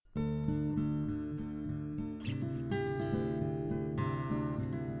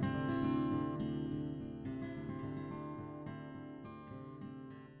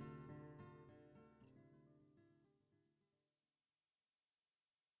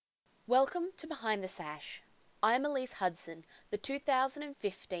Welcome to Behind the Sash. I'm Elise Hudson, the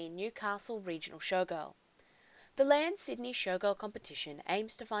 2015 Newcastle Regional Showgirl. The Land Sydney Showgirl Competition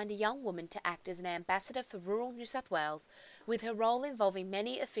aims to find a young woman to act as an ambassador for rural New South Wales, with her role involving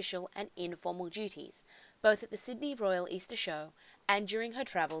many official and informal duties, both at the Sydney Royal Easter Show and during her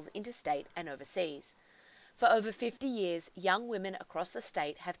travels interstate and overseas. For over 50 years, young women across the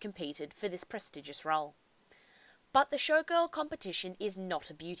state have competed for this prestigious role. But the Showgirl competition is not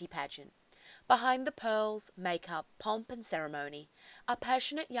a beauty pageant. Behind the pearls, makeup, pomp and ceremony are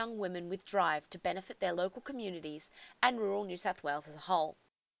passionate young women with drive to benefit their local communities and rural New South Wales as a whole.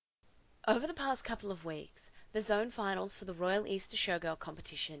 Over the past couple of weeks, the zone finals for the Royal Easter Showgirl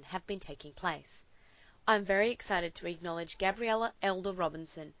competition have been taking place. I'm very excited to acknowledge Gabriella Elder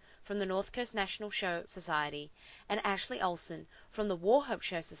Robinson from the North Coast National Show Society and Ashley Olsen from the Warhope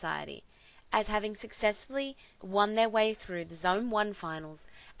Show Society as having successfully won their way through the Zone 1 finals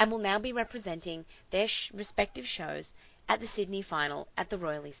and will now be representing their respective shows at the Sydney final at the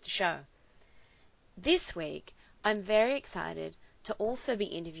Royal Easter Show. This week, I'm very excited to also be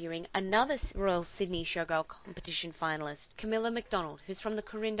interviewing another Royal Sydney Showgirl competition finalist, Camilla MacDonald, who's from the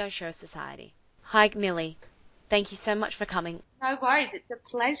Quirindi Show Society. Hi, Millie. Thank you so much for coming. No worries, it's a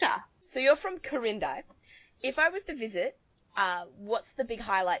pleasure. So you're from Quirindi. If I was to visit, what's the big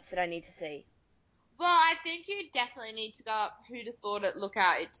highlights that I need to see? Well, I think you definitely need to go up Who'd Have Thought It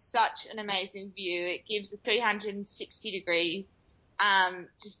Lookout. It's such an amazing view. It gives a 360-degree,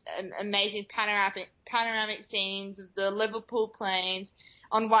 just amazing panoramic scenes of the Liverpool Plains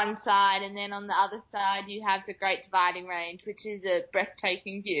on one side, and then on the other side you have the Great Dividing Range, which is a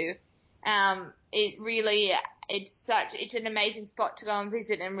breathtaking view. It's an amazing spot to go and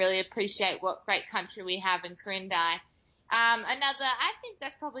visit and really appreciate what great country we have in Quirindi. I think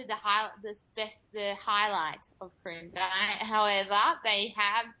that's probably the highlight of Quirindi. However, they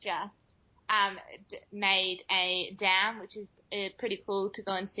have just made a dam, which is pretty cool to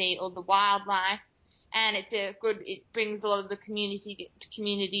go and see all the wildlife, and it brings a lot of the community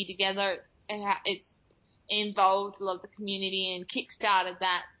together. It's involved a lot of the community and kickstarted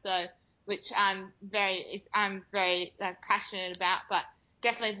that, which I'm very passionate about, but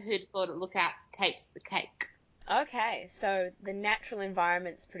definitely the Who'd Thought It Lookout takes the cake. Okay, so the natural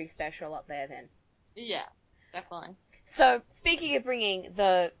environment's pretty special up there then. Yeah, definitely. So, speaking of bringing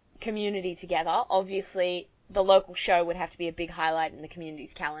the community together, obviously the local show would have to be a big highlight in the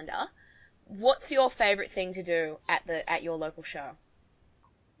community's calendar. What's your favourite thing to do at your local show?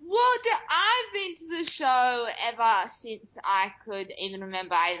 Well, I've been to the show ever since I could even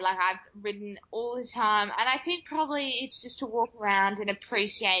remember. I've ridden all the time, and I think probably it's just to walk around and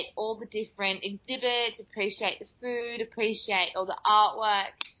appreciate all the different exhibits, appreciate the food, appreciate all the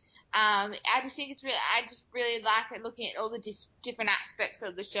artwork. I just really like it, looking at all the different aspects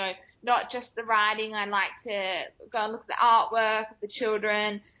of the show, not just the riding. I like to go and look at the artwork of the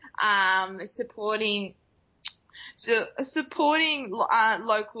children, supporting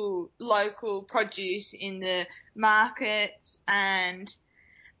local produce in the markets, and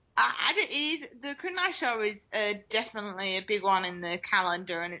the Quirindi show is definitely a big one in the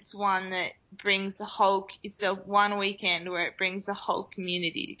calendar, and it's one that brings it's a one weekend where it brings the whole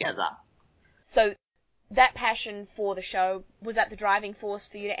community together. So that passion for the show, was that the driving force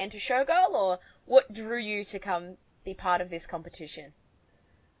for you to enter Showgirl, or what drew you to come be part of this competition?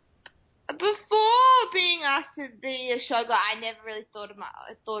 Before being asked to be a showgirl, I never really thought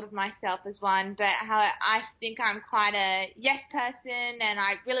of myself as one, but I think I'm quite a yes person, and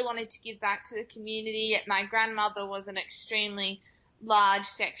I really wanted to give back to the community. My grandmother was an extremely large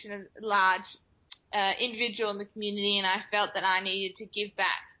individual in the community, and I felt that I needed to give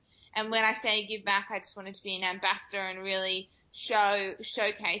back. And when I say give back, I just wanted to be an ambassador and really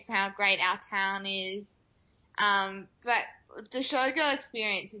showcase how great our town is. But the showgirl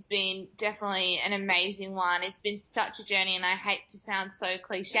experience has been definitely an amazing one. It's been such a journey, and I hate to sound so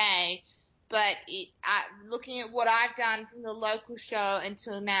cliche, but looking at what I've done from the local show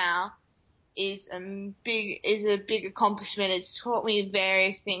until now is a big accomplishment. It's taught me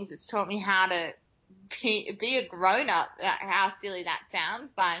various things. It's taught me how to be a grown up. How silly that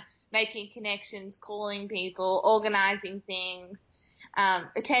sounds, by making connections, calling people, organizing things,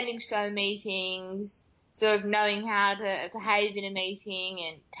 attending show meetings, sort of knowing how to behave in a meeting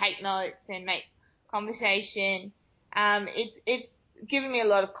and take notes and make conversation. It's given me a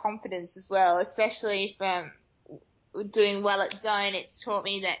lot of confidence as well, especially from doing well at Zone. It's taught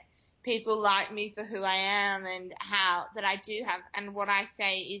me that people like me for who I am, and that I do have, and what I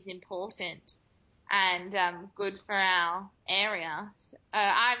say is important and good for our area.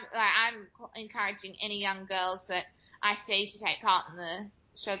 I'm encouraging any young girls that I see to take part in the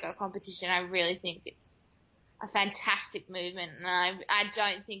Showgirl Competition. I really think it's a fantastic movement, and I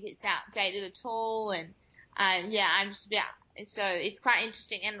don't think it's outdated at all. And yeah, I'm just about so it's quite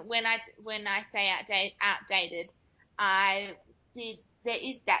interesting. And when I say outdated, I did there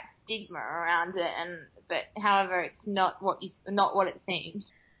is that stigma around it, but however, it's not what it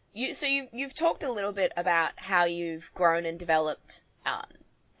seems. You've talked a little bit about how you've grown and developed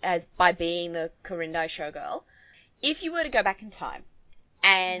as by being the Quirindi showgirl. If you were to go back in time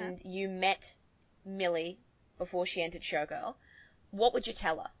and you met Millie before she entered showgirl, what would you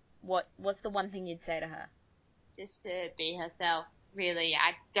tell her? What's the one thing you'd say to her? Just to be herself, really.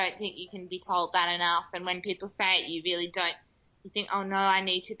 I don't think you can be told that enough. And when people say it, you really don't. You think, oh no, I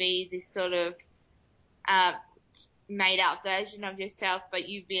need to be this sort of made up version of yourself, but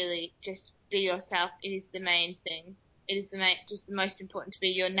you really just be yourself. It is the main thing. It is just the most important to be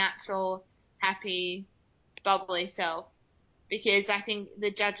your natural, happy, bubbly self. Because I think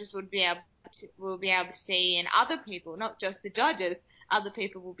the judges will be able to see, and other people, not just the judges, other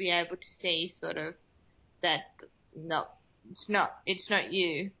people will be able to see sort of that no, it's not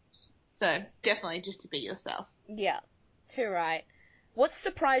you. So definitely just to be yourself. Yeah, too right. What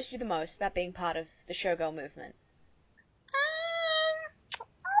surprised you the most about being part of the showgirl movement? I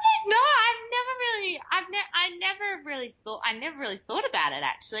don't know. I never really thought about it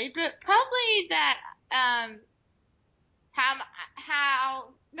actually, but probably that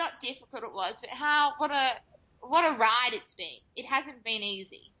how not difficult it was, but what a ride it's been. It hasn't been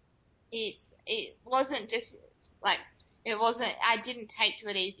easy. It wasn't just like I didn't take to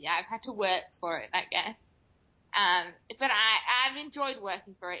it easy. I've had to work for it, I guess. But I've enjoyed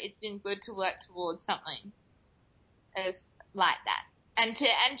working for it. It's been good to work towards something as like that, and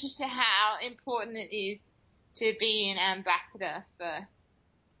just to how important it is to be an ambassador for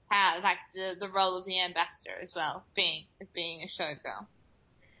how like the role of the ambassador as well, being a showgirl.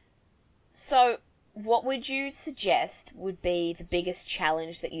 So, what would you suggest would be the biggest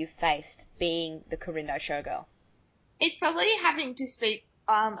challenge that you've faced being the Quirindi showgirl? It's probably having to speak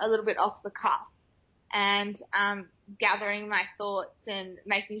a little bit off the cuff and gathering my thoughts and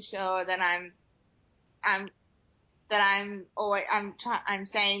making sure that I'm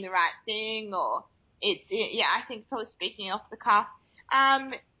saying the right thing, or yeah, I think probably speaking off the cuff.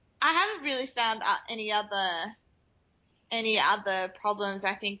 I haven't really found any other problems.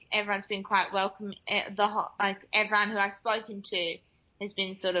 I think everyone's been quite welcome. Everyone who I've spoken to has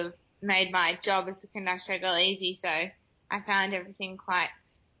been sort of made my job as the conductor go easy. So I found everything quite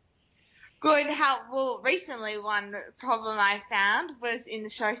good. Recently one problem I found was in the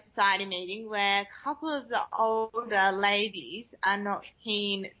show society meeting where a couple of the older ladies are not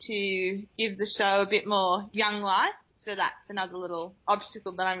keen to give the show a bit more young life. So that's another little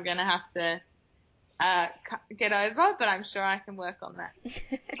obstacle that I'm going to have to get over, but I'm sure I can work on that.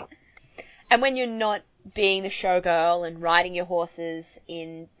 And when you're not being the showgirl and riding your horses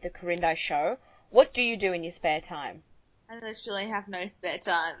in the Quirindi show, what do you do in your spare time? I literally have no spare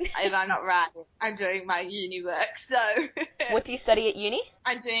time. If I'm not writing, I'm doing my uni work. So What do you study at uni?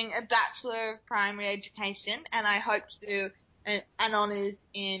 I'm doing a Bachelor of Primary Education, and I hope to do an honours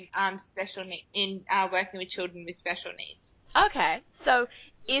in special need in working with children with special needs. Okay, so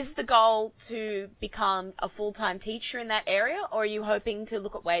is the goal to become a full-time teacher in that area, or are you hoping to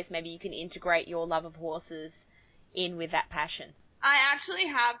look at ways maybe you can integrate your love of horses in with that passion? I actually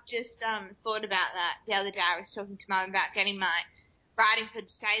have just thought about that the other day. I was talking to Mum about getting my riding for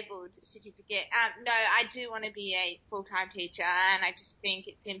disabled certificate. No, I do want to be a full-time teacher, and I just think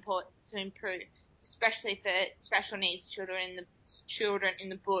it's important to improve, especially for special needs children in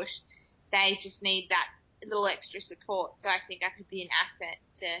the bush. They just need that little extra support. So I think I could be an asset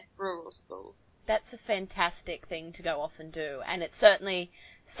to rural schools. That's a fantastic thing to go off and do, and it's certainly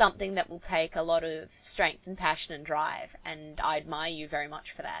something that will take a lot of strength and passion and drive, and I admire you very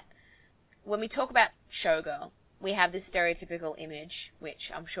much for that. When we talk about showgirl, we have this stereotypical image,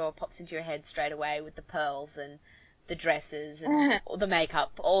 which I'm sure pops into your head straight away with the pearls and the dresses and the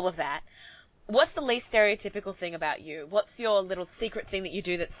makeup, all of that. What's the least stereotypical thing about you? What's your little secret thing that you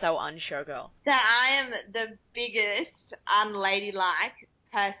do that's so un-showgirl? That I am the biggest unladylike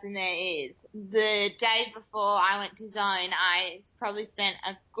person there is. The day before I went to Zone, I probably spent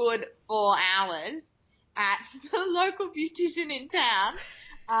a good 4 hours at the local beautician in town.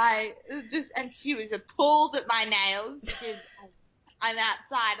 And she was appalled at my nails because I'm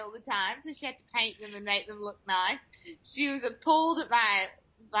outside all the time, so she had to paint them and make them look nice. She was appalled at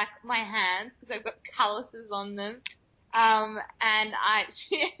my hands because I've got calluses on them. And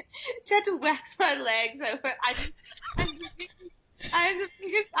she had to wax my legs. I just I'm the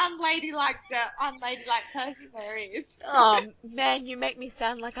biggest unladylike person there is. Oh, man, you make me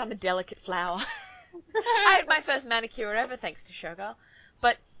sound like I'm a delicate flower. I had my first manicure ever thanks to Showgirl.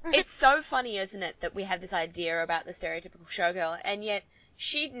 But it's so funny, isn't it, that we have this idea about the stereotypical showgirl, and yet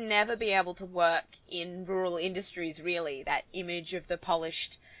she'd never be able to work in rural industries, really, that image of the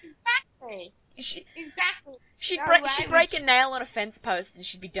polished... Exactly. She, Exactly. she'd, No she'd way would break a nail on a fence post and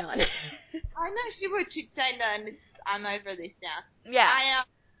she'd be done. I know she would. She'd say no, and I'm over this now. Yeah.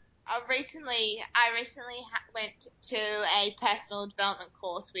 I recently went to a personal development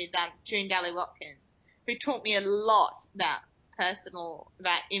course with June Daly Watkins, who taught me a lot about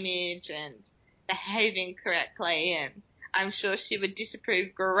image and behaving correctly, and I'm sure she would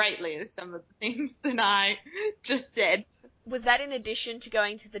disapprove greatly of some of the things that I just said. Was that in addition to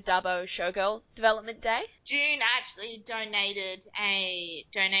going to the Dubbo Showgirl Development Day? June actually donated a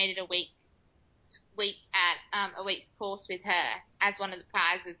week's course with her as one of the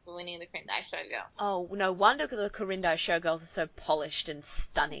prizes for winning the Quirindi Showgirl. Oh, no wonder the Quirindi Showgirls are so polished and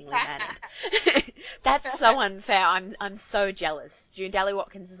stunningly mannered. That's so unfair. I'm so jealous. June Daly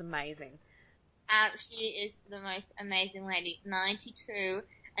Watkins is amazing. She is the most amazing lady, 92,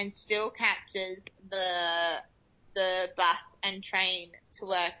 and still catches the bus and train to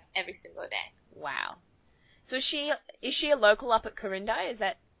work every single day. Wow. So is she a local up at Quirindi? Is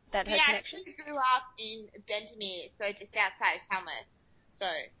that She her connection? actually grew up in Bendemeer, so just outside of Tamworth. So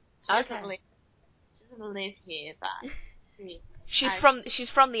she Okay. she doesn't live here, but she, She's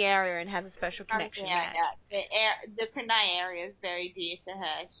from the area and has a special from the connection there. area. The Quirindi area is very dear to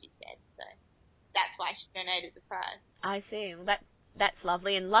her, she said. So that's why she donated the prize. I see. Well, that's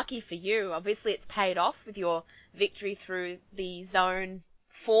lovely and lucky for you. Obviously, it's paid off with your victory through the Zone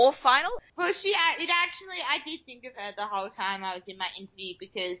 4 final. Well, I did think of her the whole time I was in my interview,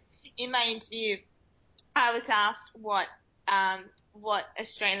 because in my interview, I was asked what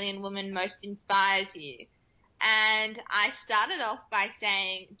Australian woman most inspires you. And I started off by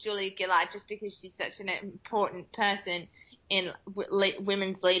saying Julia Gillard, just because she's such an important person in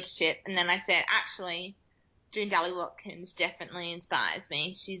women's leadership. And then I said, actually, June Daly Watkins definitely inspires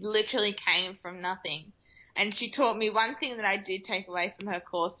me. She literally came from nothing. And she taught me one thing that I did take away from her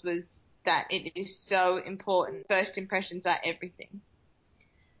course was that it is so important. First impressions are everything.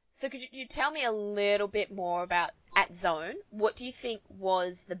 So could you tell me a little bit more about at Zone? What do you think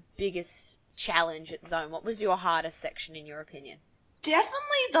was the biggest challenge at Zone? What was your hardest section in your opinion?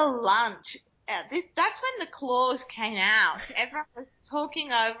 Definitely the lunch. That's when the claws came out. Everyone was talking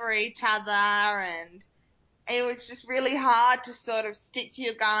over each other, and it was just really hard to sort of stick to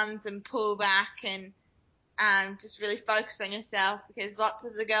your guns and pull back and just really focus on yourself, because lots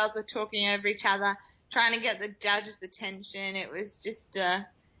of the girls were talking over each other, trying to get the judge's attention. It was just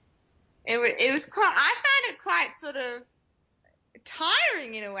it was quite. I found it quite sort of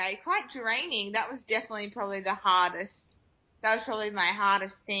tiring in a way, quite draining. That was definitely probably the hardest. That was probably my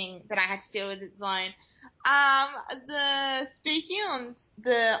hardest thing that I had to deal with at Zone. The speaking on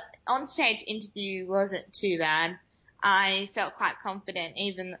the onstage interview wasn't too bad. I felt quite confident,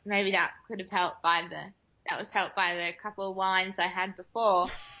 even maybe that was helped by the couple of wines I had before.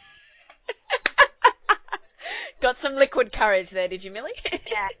 Got some liquid courage there, did you, Millie?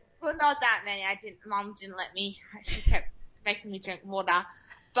 Yeah. Well, not that many. Mum didn't let me. She kept making me drink water.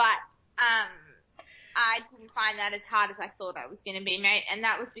 But, I didn't find that as hard as I thought I was going to be, mate. And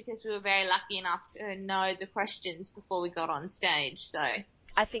that was because we were very lucky enough to know the questions before we got on stage. So.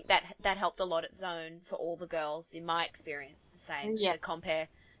 I think that helped a lot at Zone for all the girls, in my experience, the same. Yeah. The compere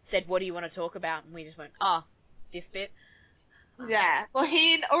said, what do you want to talk about? And we just went, this bit. Yeah. Well,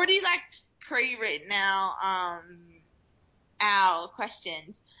 he had already, pre-written our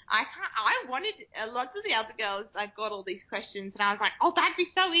questions. I wanted, lots of the other girls, got all these questions, and I was like, oh, that'd be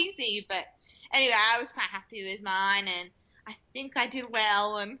so easy. But anyway, I was quite happy with mine, and I think I did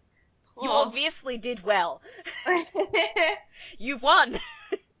well, and, You obviously did well. You won.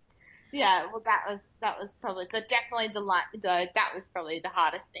 Yeah, well, that was probably, but definitely that was probably the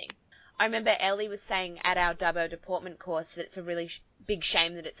hardest thing. I remember Ellie was saying at our Dubbo deportment course that it's a really big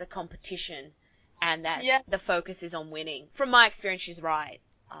shame that it's a competition and that the focus is on winning. From my experience, she's right.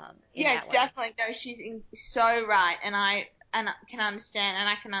 In that way. Definitely. No, so right, and I can understand, and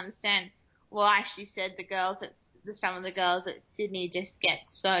I can understand why she said some of the girls at Sydney just get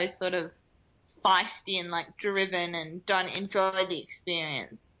so sort of feisty and driven and don't enjoy the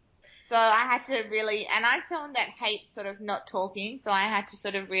experience. So I had to really, and I'm someone that hates sort of not talking, so I had to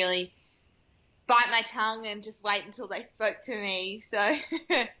sort of really bite my tongue and just wait until they spoke to me. So,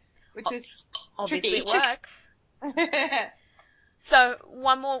 which was obviously tricky. it works. So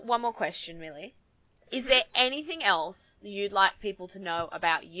one more question, really. Is there anything else you'd like people to know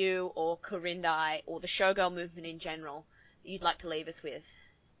about you or Quirindi or the showgirl movement in general that you'd like to leave us with?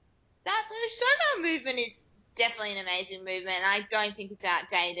 That the showgirl movement is definitely an amazing movement. I don't think it's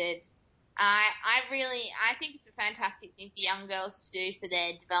outdated. I think it's a fantastic thing for young girls to do for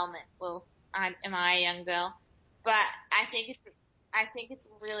their development. Well, am I a young girl? But I think it's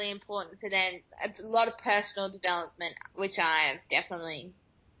really important for them. A lot of personal development, which I definitely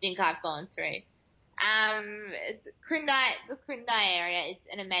think I've gone through. The Quirindi area is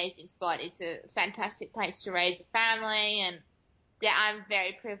an amazing spot. It's a fantastic place to raise a family, and yeah, I'm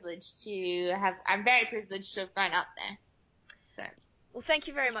very privileged to have grown up there. So, Well, thank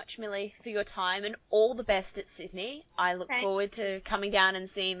you very much, Millie, for your time and all the best at Sydney. I look thank, forward to coming down and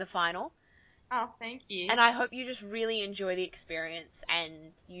seeing the final. thank you. And I hope you just really enjoy the experience and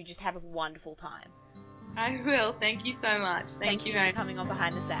you just have a wonderful time. I will. Thank you so much. Thank Thank you you for very much. coming on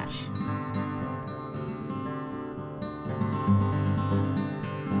Behind the Sash.